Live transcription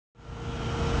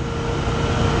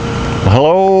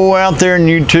Hello out there in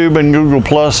YouTube and Google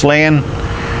Plus land.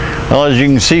 Well, as you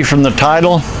can see from the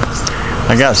title,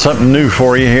 I got something new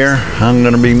for you here. I'm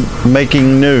going to be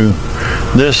making new.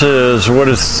 This is what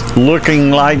it's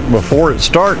looking like before it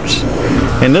starts,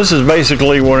 and this is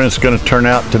basically what it's going to turn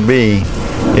out to be,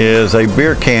 is a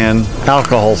beer can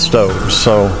alcohol stove.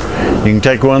 So you can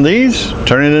take one of these,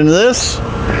 turn it into this.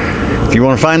 If you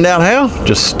want to find out how,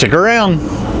 just stick around.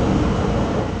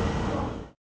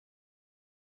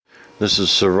 This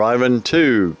is Surviving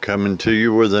 2 coming to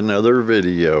you with another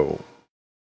video.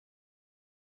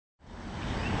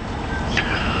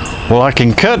 Well, I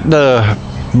can cut the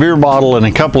beer bottle in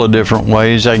a couple of different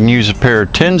ways. I can use a pair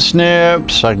of tin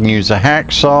snips, I can use a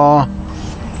hacksaw.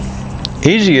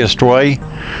 Easiest way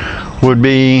would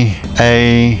be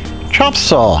a chop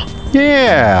saw.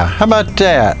 Yeah, how about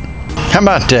that? How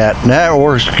about that? That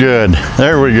works good.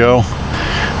 There we go.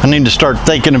 I need to start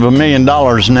thinking of $1 million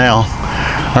now.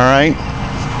 All right,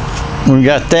 we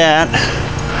got that.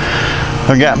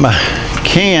 I got my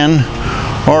can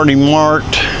already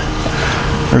marked.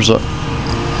 There's a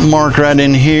mark right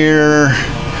in here,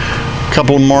 a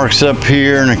couple of marks up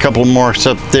here, and a couple of marks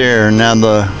up there. Now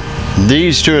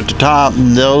these two at the top,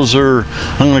 those are,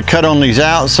 I'm going to cut on these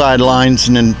outside lines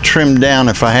and then trim down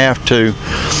if I have to.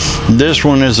 This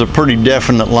one is a pretty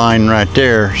definite line right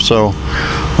there, so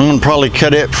I'm going to probably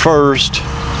cut it first.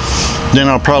 Then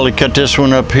I'll probably cut this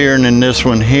one up here and then this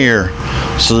one here,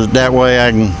 so that way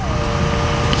I can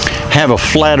have a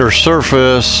flatter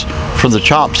surface for the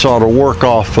chop saw to work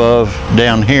off of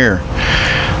down here.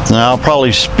 Now I'll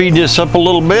probably speed this up a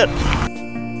little bit.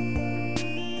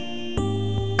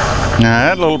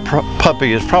 Now that little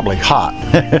puppy is probably hot.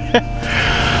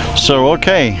 So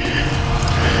okay,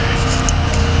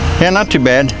 yeah, not too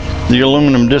bad. The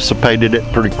aluminum dissipated it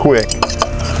pretty quick.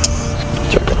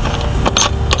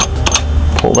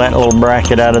 Pull that little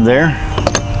bracket out of there.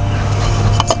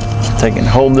 I can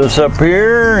hold this up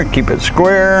here, keep it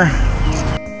square.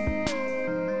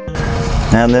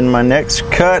 Now then my next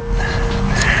cut,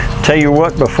 tell you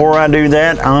what, before I do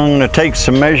that, I'm going to take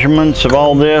some measurements of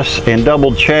all this and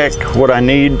double check what I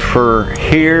need for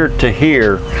here to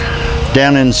here.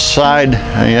 Down inside,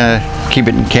 keep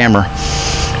it in camera.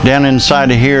 Down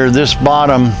inside of here, this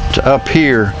bottom to up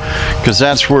here, because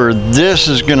that's where this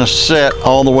is going to set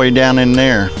all the way down in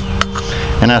there.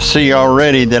 And I see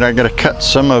already that I got to cut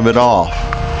some of it off,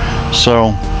 so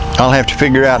I'll have to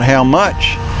figure out how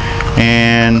much,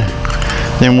 and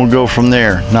then we'll go from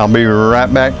there, and I'll be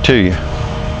right back to you.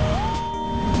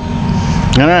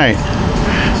 All right,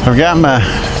 I've got my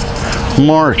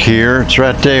mark here. It's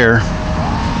right there.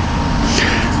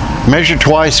 Measure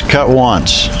twice, cut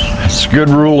once. It's a good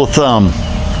rule of thumb.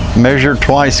 Measure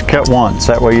twice, cut once.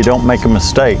 That way you don't make a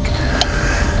mistake.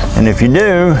 And if you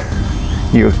do,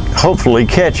 you hopefully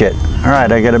catch it. All right,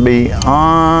 I gotta be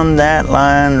on that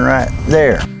line right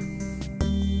there.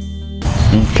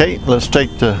 Okay, let's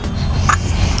take the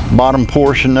bottom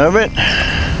portion of it.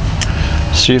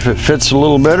 See if it fits a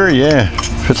little better. Yeah,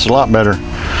 fits a lot better.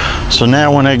 So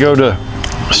now when I go to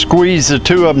squeeze the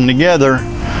two of them together,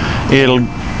 it'll,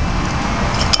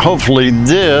 hopefully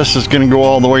this is going to go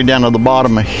all the way down to the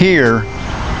bottom of here,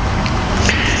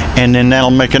 and then that'll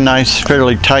make a nice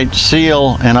fairly tight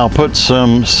seal, and I'll put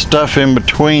some stuff in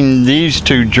between these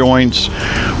two joints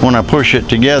when I push it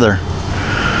together.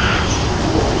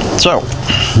 So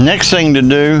next thing to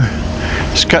do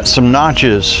is cut some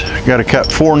notches. Got to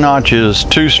cut 4 notches,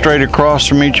 2 straight across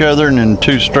from each other and then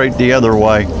 2 straight the other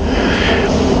way,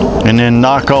 and then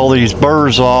knock all these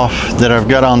burrs off that I've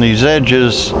got on these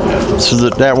edges, so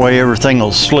that way everything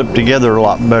will slip together a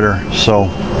lot better. So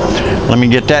let me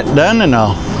get that done and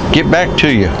I'll get back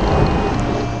to you.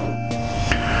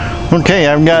 Okay,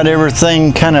 I've got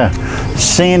everything kind of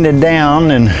sanded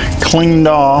down and cleaned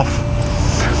off.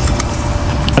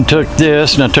 I took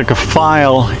this and I took a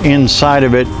file inside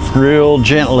of it real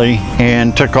gently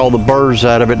and took all the burrs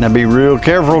out of it. Now be real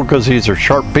careful because these are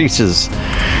sharp pieces.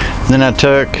 Then I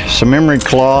took some emery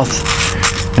cloth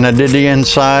and I did the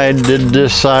inside, did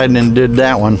this side, and did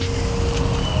that one.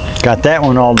 Got that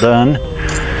one all done.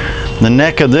 The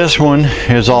neck of this one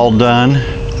is all done.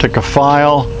 Took a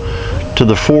file to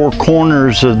the 4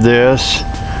 corners of this.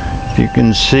 If you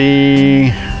can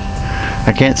see,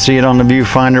 I can't see it on the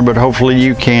viewfinder, but hopefully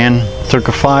you can. Took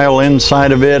a file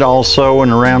inside of it also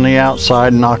and around the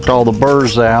outside, knocked all the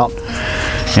burrs out,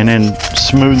 and then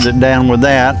smoothed it down with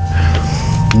that.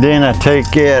 Then I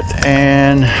take it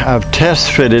and I've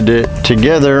test fitted it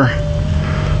together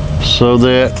so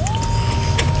that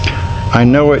I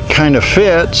know it kind of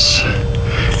fits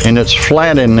and it's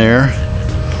flat in there.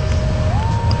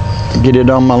 Get it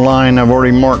on my line. I've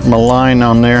already marked my line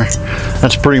on there.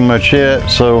 that's pretty much it.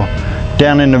 So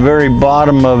down in the very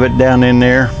bottom of it, down in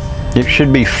there, it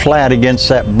should be flat against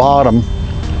that bottom,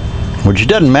 which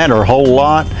doesn't matter a whole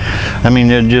lot. I mean,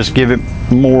 it'll just give it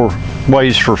more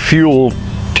ways for fuel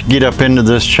to get up into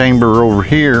this chamber over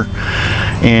here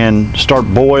and start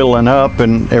boiling up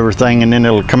and everything, and then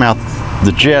it'll come out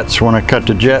the jets when I cut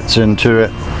the jets into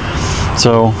it.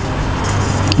 So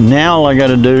now all I got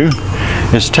to do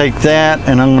is take that,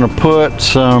 and I'm going to put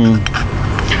some,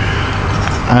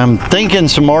 I'm thinking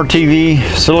some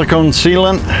RTV silicone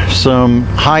sealant, some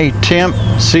high temp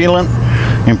sealant,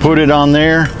 and put it on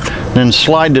there. Then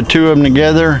slide the two of them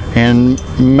together and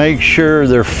make sure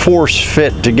they're force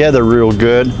fit together real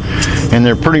good, and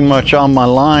they're pretty much on my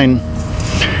line.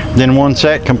 Then once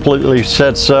that completely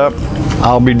sets up,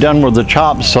 I'll be done with the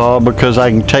chop saw, because I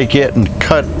can take it and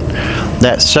cut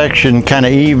that section kind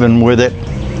of even with it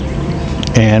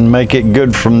and make it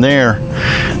good from there.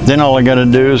 Then all I got to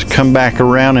do is come back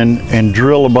around and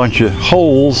drill a bunch of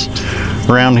holes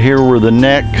around here where the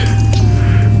neck,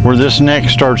 where this neck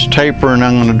starts tapering.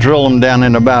 I'm going to drill them down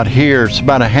in about here. It's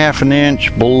about a ½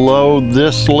 inch below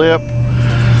this lip,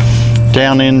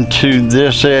 down into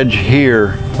this edge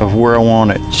here of where I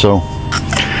want it. So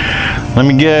let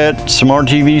me get some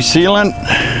RTV sealant,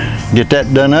 get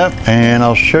that done up, and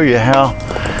I'll show you how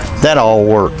that all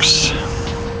works.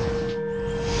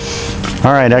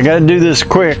 All right, I got to do this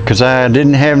quick because I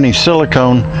didn't have any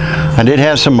silicone. I did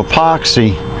have some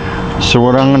epoxy. So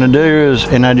what I'm going to do is,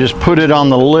 and I just put it on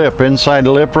the lip, inside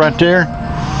the lip right there,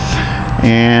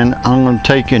 and I'm going to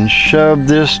take and shove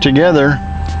this together.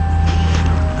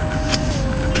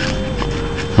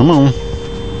 Come on.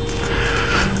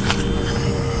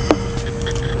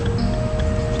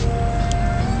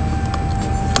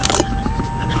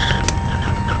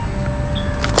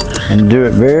 And do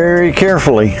it very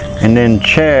carefully, and then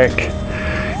check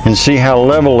and see how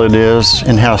level it is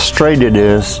and how straight it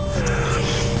is.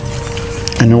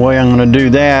 And the way I'm going to do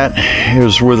that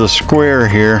is with a square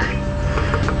here.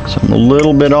 So I'm a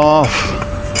little bit off.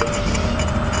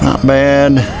 Not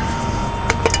bad.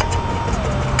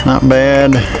 Not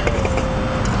bad.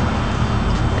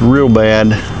 Real bad.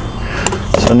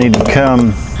 So I need to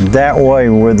come that way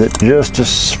with it, just a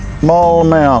small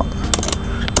amount.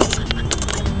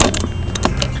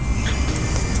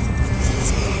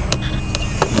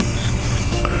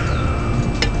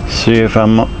 See if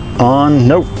I'm on.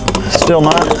 Nope. Still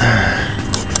not.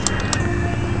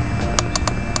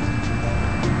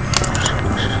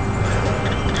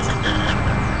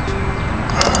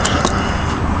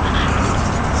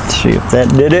 Let's see if that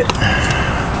did it.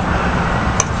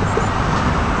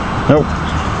 Nope.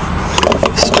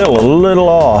 Still a little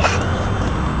off.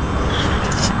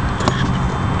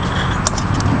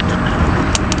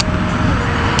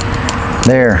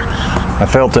 There. I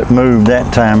felt it move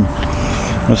that time.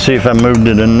 Let's see if I moved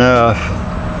it enough.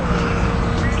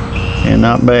 And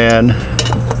not bad,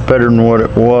 better than what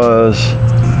it was.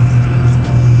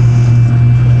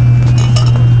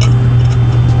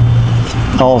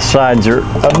 All sides are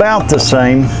about the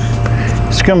same.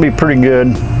 It's going to be pretty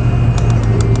good.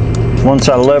 Once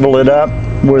I level it up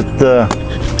with the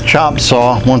chop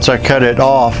saw, once I cut it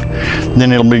off,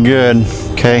 then it'll be good.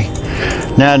 Okay,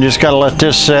 now I just got to let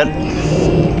this set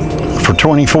for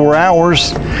 24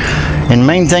 hours. And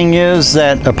main thing is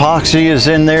that epoxy is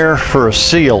in there for a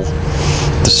seal,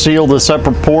 to seal this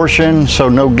upper portion so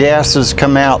no gases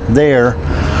come out there.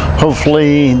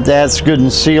 Hopefully that's good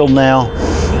and sealed now,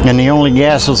 and the only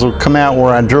gases will come out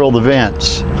where I drill the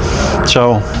vents.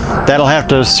 So that'll have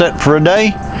to set for a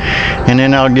day, and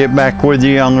then I'll get back with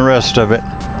you on the rest of it.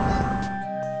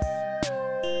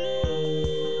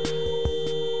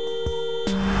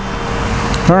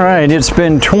 All right, it's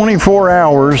been 24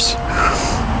 hours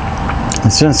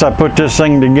since I put this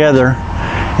thing together,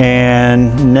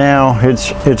 and now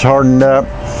it's hardened up.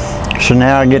 So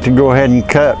now I get to go ahead and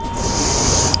cut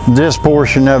this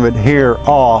portion of it here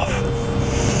off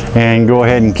and go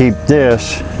ahead and keep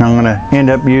this. I'm going to end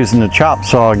up using the chop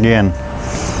saw again.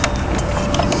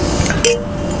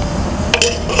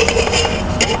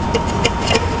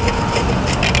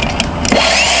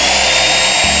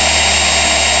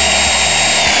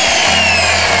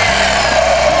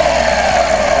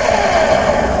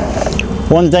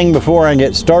 One thing before I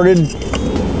get started,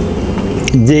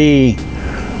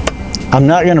 I'm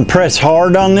not going to press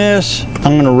hard on this.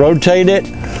 I'm going to rotate it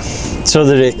so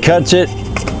that it cuts it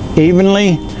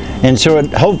evenly, and so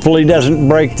it hopefully doesn't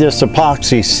break this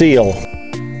epoxy seal.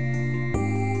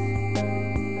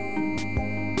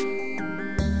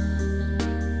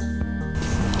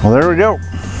 Well, there we go.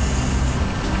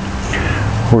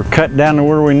 We're cut down to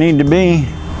where we need to be.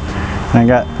 I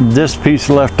got this piece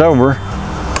left over.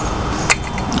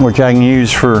 which I can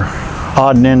use for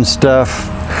odd and end stuff.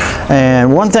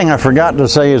 And one thing I forgot to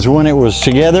say is when it was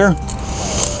together,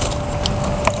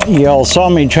 y'all saw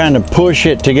me trying to push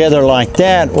it together like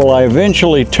that. Well, I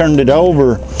eventually turned it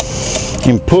over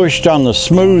and pushed on the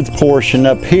smooth portion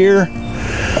up here.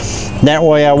 That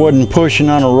way I wasn't pushing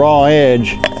on a raw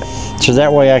edge, so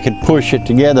that way I could push it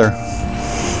together.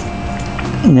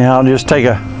 Now I'll just take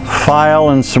a file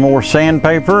and some more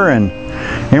sandpaper and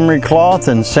emery cloth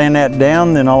and sand that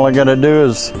down. Then all I got to do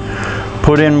is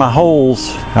put in my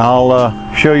holes.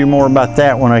 I'll show you more about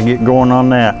that when I get going on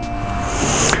that.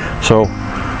 So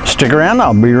stick around,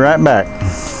 I'll be right back.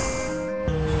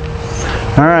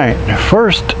 All right,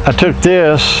 first I took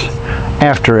this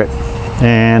after it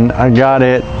and I got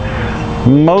it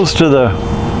most of the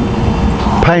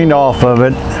paint off of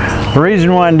it. The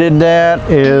reason why I did that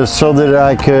is so that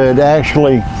I could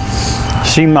actually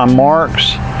see my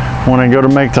marks when I go to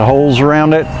make the holes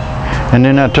around it. And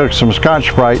then I took some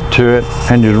Scotch-Brite to it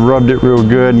and just rubbed it real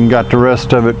good and got the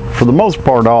rest of it for the most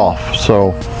part off.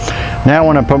 So now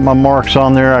when I put my marks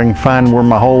on there, I can find where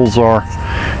my holes are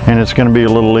and it's going to be a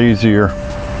little easier.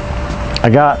 I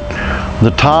got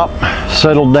the top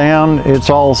settled down, it's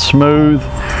all smooth,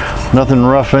 nothing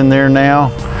rough in there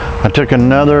now. I took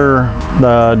another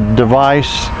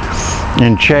device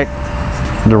and checked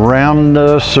the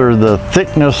roundness or the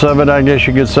thickness of it, I guess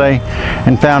you could say,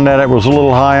 and found that it was a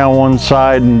little high on one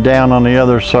side and down on the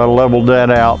other, so I leveled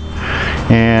that out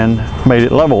and made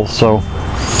it level. So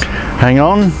hang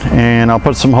on and I'll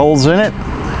put some holes in it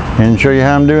and show you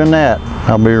how I'm doing that.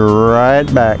 I'll be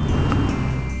right back.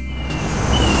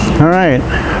 All right,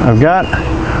 I've got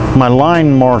my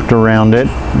line marked around it,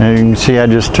 and you can see I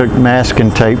just took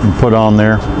masking tape and put on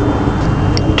there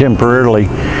temporarily.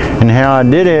 And how I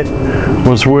did it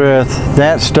was with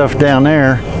that stuff down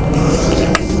there,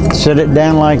 set it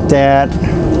down like that,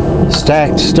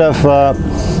 stacked stuff up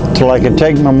till I could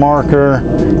take my marker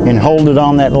and hold it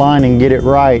on that line and get it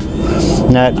right.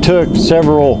 Now it took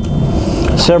several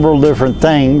different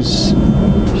things,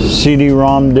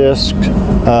 CD-ROM discs,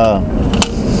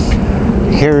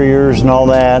 carriers and all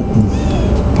that,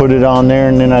 put it on there,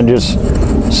 and then I just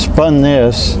spun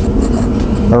this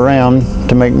around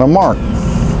to make my mark.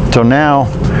 So now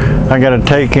I got to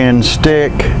take and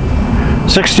stick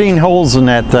 16 holes in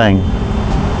that thing.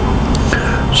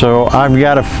 So I've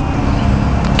got to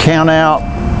count out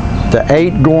the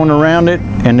 8 going around it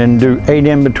and then do 8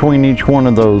 in between each one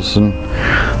of those, and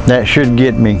that should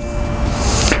get me.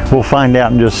 We'll find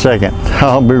out in just a second.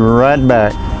 I'll be right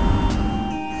back.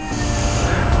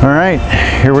 All right,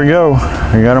 here we go.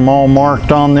 I got them all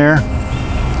marked on there.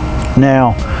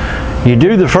 Now, you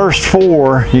do the first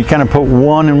 4, you kind of put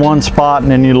one in one spot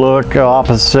and then you look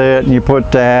opposite and you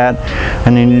put that,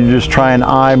 and then you just try and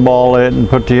eyeball it and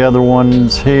put the other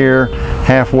ones here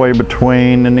halfway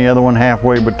between and the other one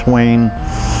halfway between.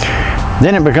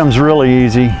 Then it becomes really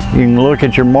easy. You can look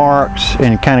at your marks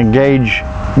and kind of gauge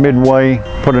midway,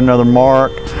 put another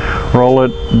mark, roll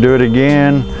it, do it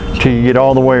again till you get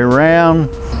all the way around.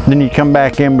 Then you come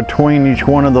back in between each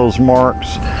one of those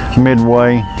marks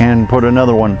midway and put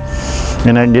another one,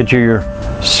 and that gets you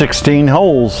your 16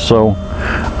 holes. So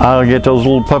I'll get those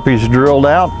little puppies drilled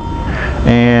out,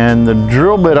 and the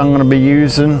drill bit I'm going to be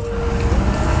using,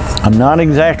 I'm not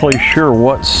exactly sure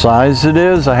what size it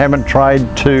is. I haven't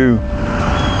tried to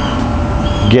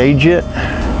gauge it,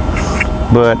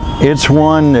 but it's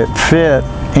one that fit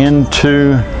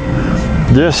into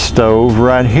this stove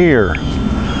right here.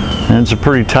 And it's a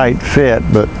pretty tight fit,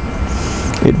 but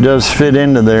it does fit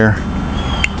into there.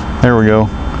 There we go.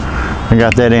 I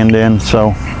got that end in.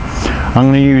 So I'm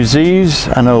going to use these.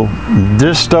 I know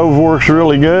this stove works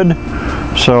really good,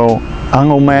 so I'm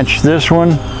going to match this one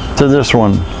to this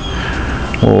one.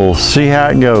 We'll see how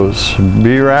it goes.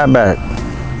 Be right back.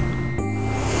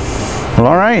 Well,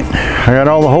 all right, I got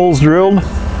all the holes drilled.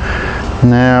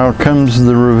 Now comes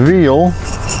the reveal.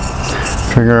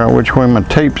 Figure out which way my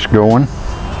tape's going.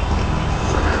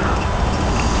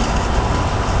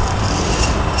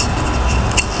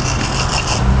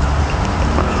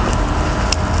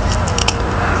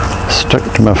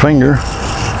 Stuck to my finger.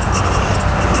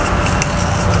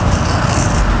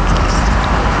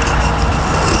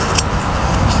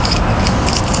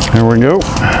 There we go.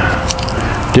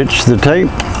 Ditch the tape.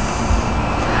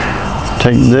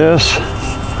 Take this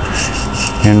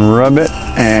and rub it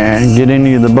and get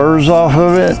any of the burrs off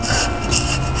of it.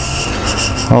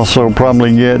 Also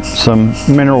probably get some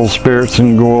mineral spirits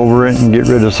and go over it and get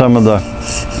rid of some of the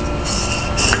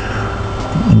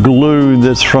glue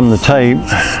that's from the tape.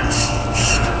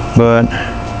 But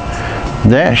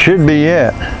that should be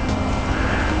it.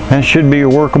 That should be a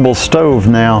workable stove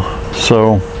now.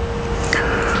 So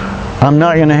I'm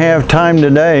not going to have time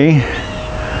today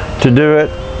to do it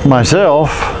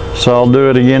myself, so I'll do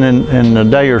it again in a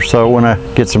day or so when I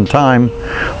get some time.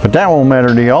 But that won't matter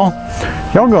to y'all.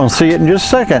 Y'all gonna see it in just a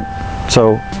second,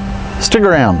 so stick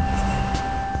around.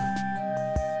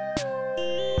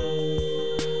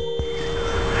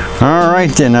 All right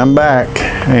then, I'm back,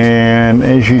 and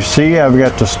as you see, I've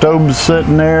got the stove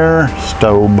sitting there.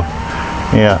 Stove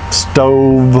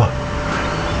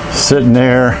sitting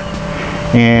there,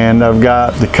 and I've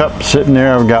got the cup sitting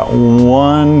there. I've got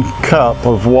 1 cup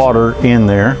of water in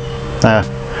there.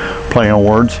 Play on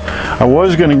words. I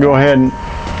was going to go ahead and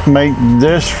make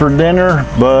this for dinner,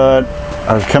 but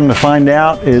I've come to find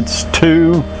out it's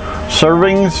 2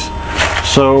 servings,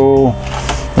 so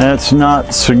that's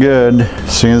not so good,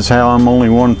 seeing as how I'm only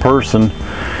 1 person.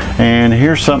 And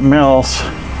here's something else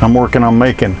I'm working on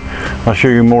making. I'll show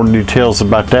you more details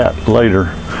about that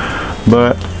later.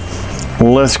 But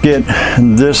let's get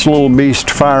this little beast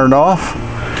fired off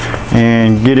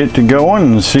and get it to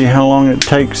going and see how long it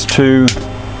takes to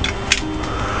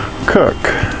cook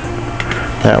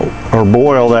that, or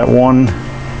boil that 1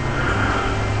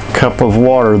 cup of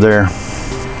water there.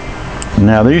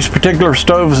 Now these particular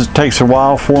stoves, it takes a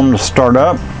while for them to start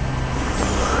up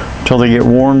until they get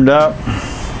warmed up.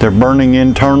 They're burning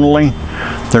internally.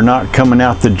 They're not coming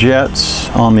out the jets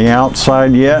on the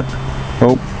outside yet.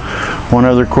 Oh, one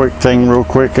other quick thing real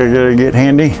quick I gotta get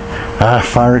handy.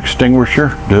 Fire extinguisher,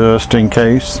 just in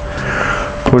case.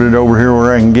 Put it over here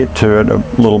where I can get to it a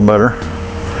little better.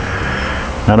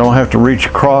 I don't have to reach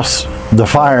across the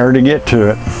fire to get to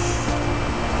it.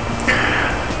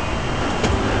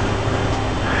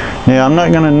 Now I'm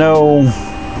not gonna know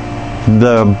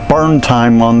the burn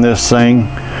time on this thing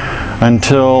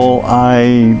until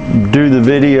I do the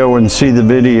video and see the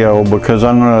video, because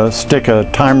I'm going to stick a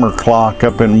timer clock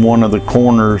up in one of the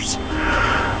corners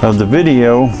of the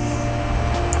video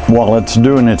while it's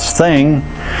doing its thing,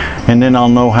 and then I'll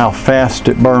know how fast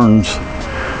it burns.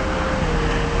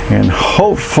 And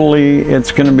hopefully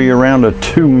it's going to be around a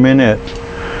 2 minute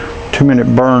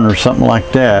burn or something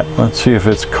like that. Let's see if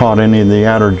it's caught any of the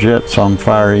outer jets on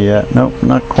fire yet. Nope,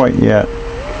 not quite yet.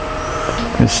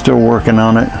 It's still working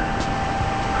on it.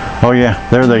 Oh yeah,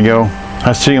 there they go.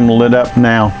 I see them lit up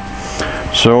now.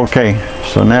 So okay,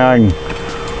 so now I can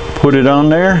put it on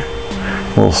there.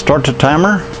 We'll start the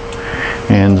timer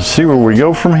and see where we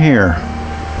go from here.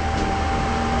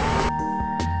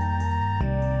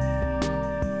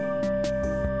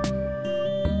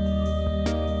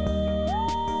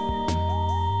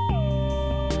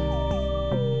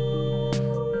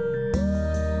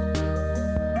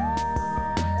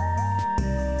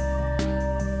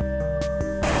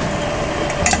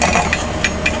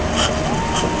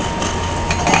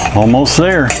 Almost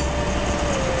there.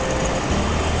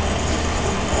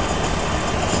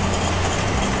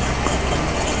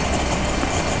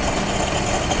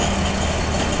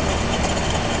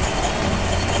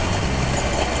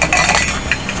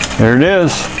 There it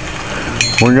is.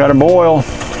 We got a boil.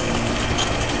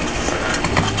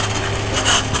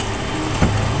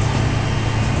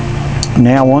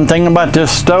 Now, one thing about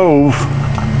this stove,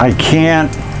 I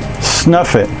can't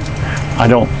snuff it, I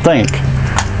don't think.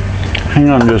 Hang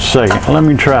on just a second. Let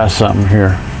me try something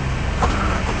here.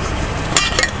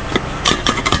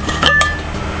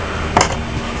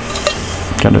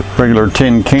 Got a regular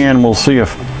tin can. We'll see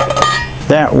if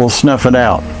that will snuff it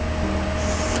out.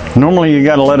 Normally you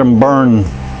got to let them burn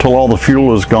till all the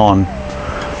fuel is gone.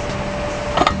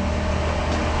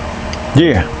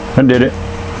 Yeah, I did it.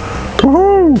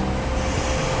 Woohoo!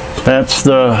 That's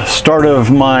the start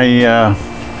of my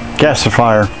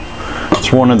gasifier.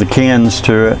 It's one of the cans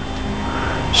to it.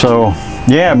 So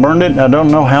yeah, I burned it. I don't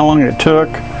know how long it took.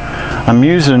 I'm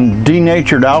using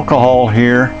denatured alcohol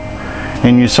here,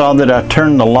 and you saw that I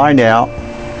turned the light out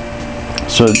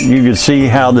so you could see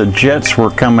how the jets were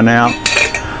coming out.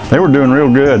 They were doing real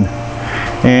good.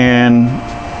 And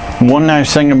one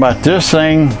nice thing about this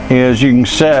thing is you can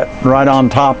set right on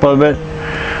top of it.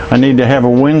 I need to have a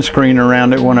windscreen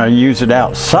around it when I use it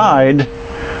outside,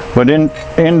 but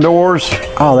indoors,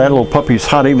 oh, that little puppy's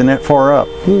hot even that far up.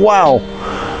 Wow.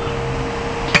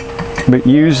 But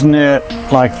using it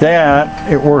like that,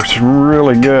 it works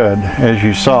really good. As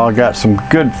you saw, I got some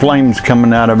good flames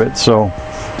coming out of it, so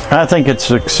I think it's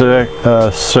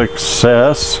a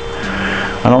success.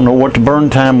 I don't know what the burn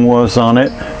time was on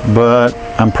it, but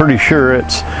I'm pretty sure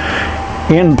it's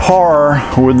in par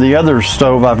with the other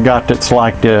stove I've got that's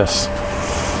like this.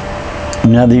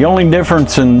 Now the only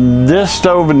difference in this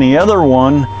stove and the other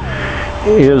one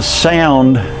is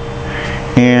sound.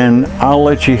 and I'll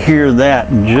let you hear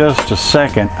that in just a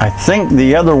second. I think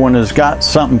the other one has got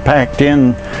something packed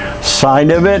inside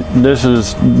of it. This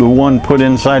is the one put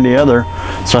inside the other,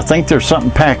 so I think there's something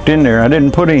packed in there. I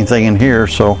didn't put anything in here,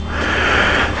 so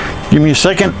give me a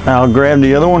second. I'll grab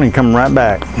the other one and come right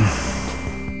back.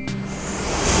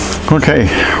 Okay,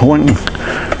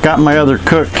 got my other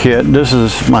cook kit. This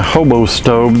is my hobo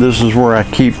stove. This is where I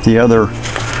keep the other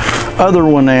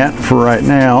one at for right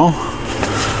now.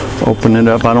 Open it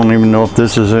up. I don't even know if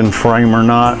this is in frame or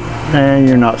not.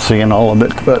 You're not seeing all of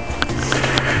it, but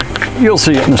you'll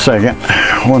see it in a second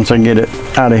once I get it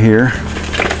out of here.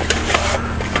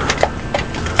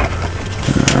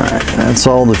 Alright, that's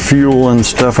all the fuel and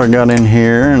stuff I got in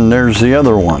here, and there's the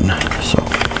other one. So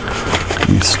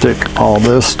you stick all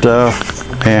this stuff,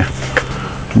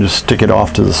 just stick it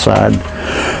off to the side.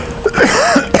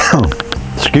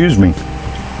 Excuse me.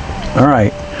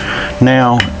 Alright,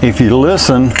 now if you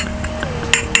listen,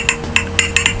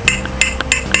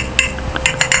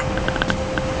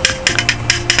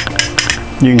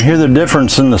 you can hear the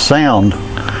difference in the sound.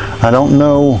 I don't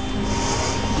know.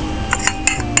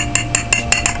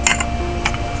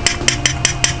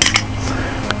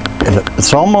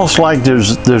 It's almost like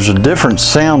there's a different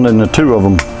sound in the two of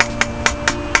them.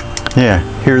 Yeah,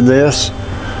 hear this?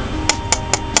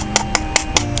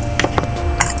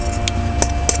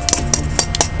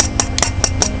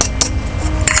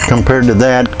 Compared to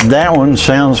that one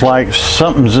sounds like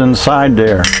something's inside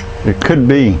there. It could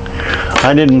be.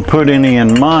 I didn't put any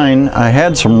in mine. I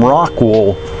had some rock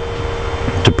wool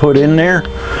to put in there,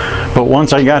 but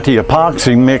once I got the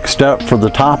epoxy mixed up for the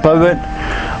top of it,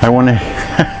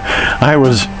 I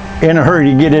was in a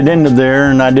hurry to get it into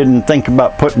there, and I didn't think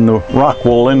about putting the rock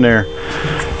wool in there.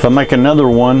 If I make another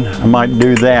one, I might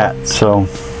do that. So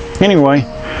anyway,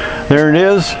 there it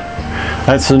is.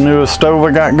 That's the newest stove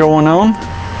I got going on,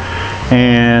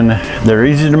 and they're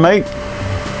easy to make.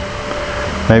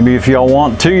 Maybe if y'all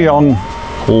want to, y'all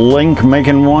link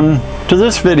making one to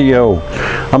this video.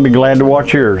 I'll be glad to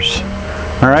watch yours.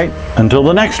 Alright, until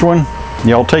the next one,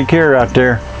 y'all take care out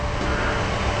there.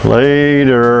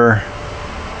 Later.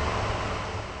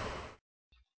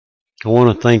 I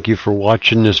want to thank you for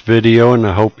watching this video, and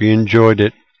I hope you enjoyed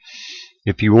it.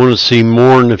 If you want to see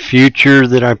more in the future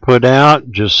that I put out,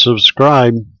 just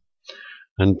subscribe.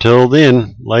 Until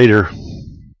then, later.